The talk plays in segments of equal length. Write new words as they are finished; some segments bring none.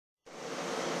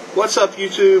What's up,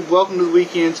 YouTube? Welcome to the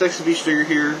weekend. Texas Beach Digger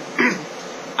here.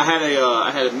 I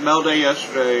had a Mailday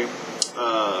yesterday,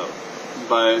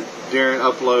 but during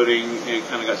uploading it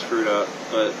kind of got screwed up.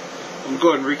 But I'm going to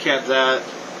go ahead and recap that.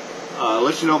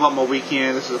 Let you know about my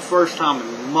weekend. This is the first time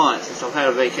in months since I've had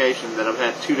a vacation that I've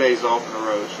had 2 days off in a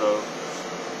row. So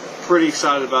pretty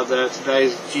excited about that.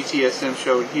 Today's GTSM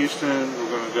show in Houston. We're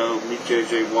going to go meet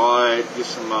JJ White, get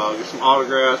some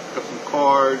autographs, pick up some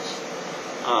cards.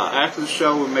 After the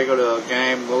show, we may go to a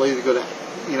game. We'll either go to,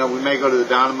 we may go to the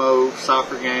Dynamo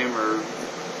soccer game or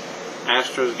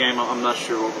Astros game. I'm not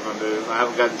sure what we're going to do. I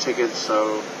haven't gotten tickets,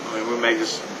 so we may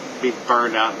just be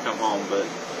burned out and come home. But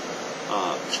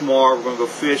tomorrow we're going to go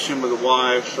fishing with the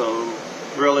wife, so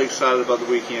really excited about the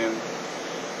weekend.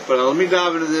 But let me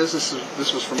dive into this.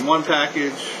 This was from one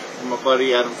package from my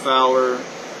buddy Adam Fowler.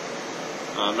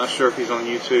 I'm not sure if he's on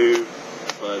YouTube,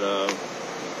 but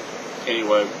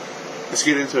anyway. Let's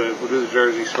get into it. We'll do the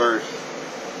jerseys first.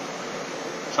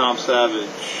 Tom Savage.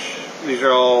 These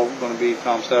are all going to be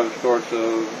Tom Savage cards.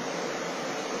 So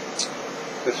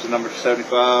this is number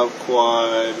 75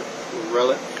 quad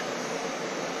relic.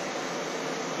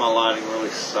 My lighting really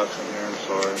sucks in here. I'm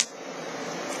sorry.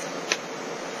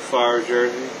 Fire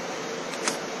jersey.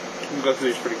 I'm going to go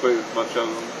through these pretty quick. There's a bunch of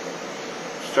them.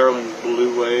 Sterling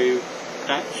Blue Wave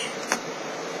patch.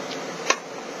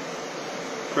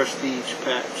 Prestige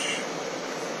patch.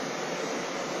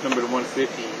 Number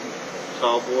 150,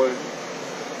 Tall Boy,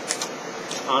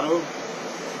 auto,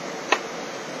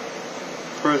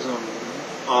 Prism,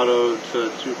 auto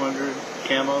to 200,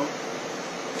 camo,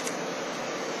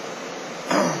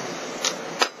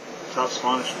 Top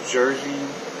Spanish jersey,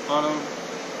 auto,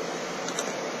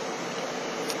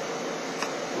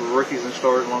 Rookies and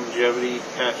Stars longevity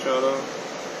patch auto,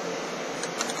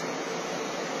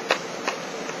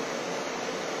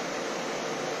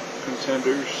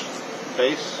 Contenders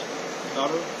base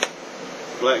auto,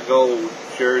 black gold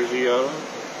jersey auto,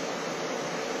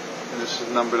 and this is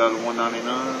numbered out of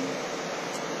 199.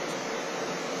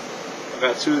 I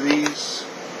got two of these,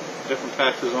 different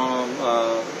patches on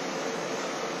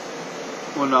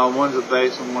them. One's a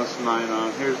base and one's a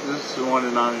 99. This is one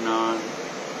to 99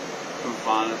 from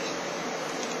Finest,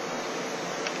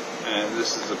 and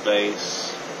this is a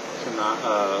base to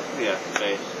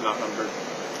base, not numbered.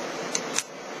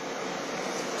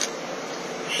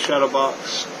 Shadow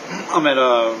box. I'm at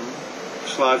a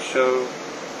slideshow. You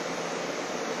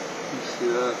can see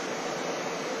that.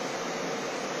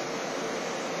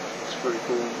 It's pretty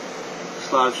cool.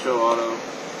 Slideshow auto.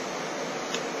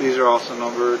 These are also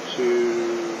numbered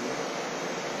to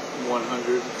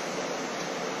 100.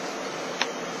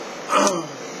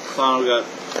 Finally got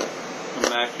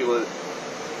immaculate,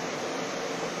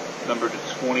 numbered to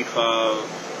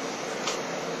 25.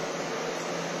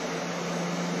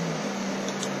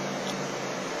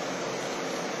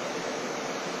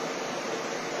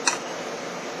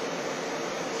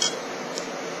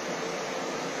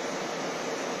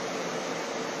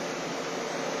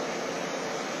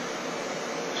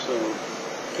 So,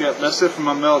 yeah, that's it for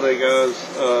my Mailday, guys.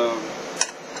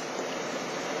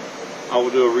 I will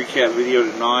do a recap video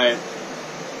tonight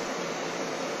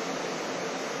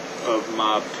of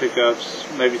my pickups.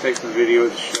 Maybe take some video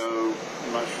of the show.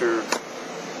 I'm not sure.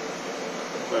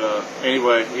 But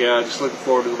anyway, yeah, just looking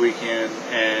forward to the weekend.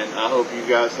 And I hope you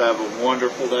guys have a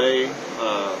wonderful day.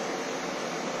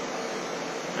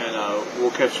 And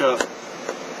we'll catch up.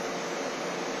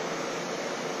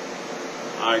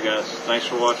 Alright guys, thanks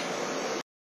for watching.